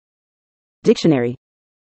Dictionary.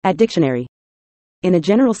 At dictionary. In a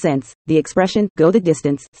general sense, the expression, go the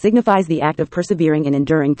distance, signifies the act of persevering and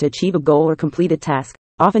enduring to achieve a goal or complete a task,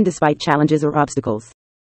 often despite challenges or obstacles.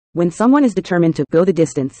 When someone is determined to go the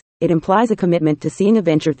distance, it implies a commitment to seeing a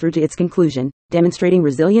venture through to its conclusion, demonstrating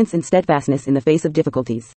resilience and steadfastness in the face of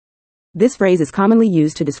difficulties. This phrase is commonly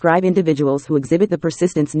used to describe individuals who exhibit the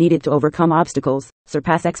persistence needed to overcome obstacles,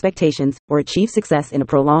 surpass expectations, or achieve success in a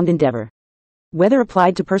prolonged endeavor. Whether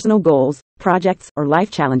applied to personal goals, projects, or life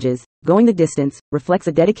challenges, going the distance reflects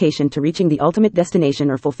a dedication to reaching the ultimate destination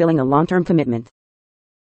or fulfilling a long-term commitment.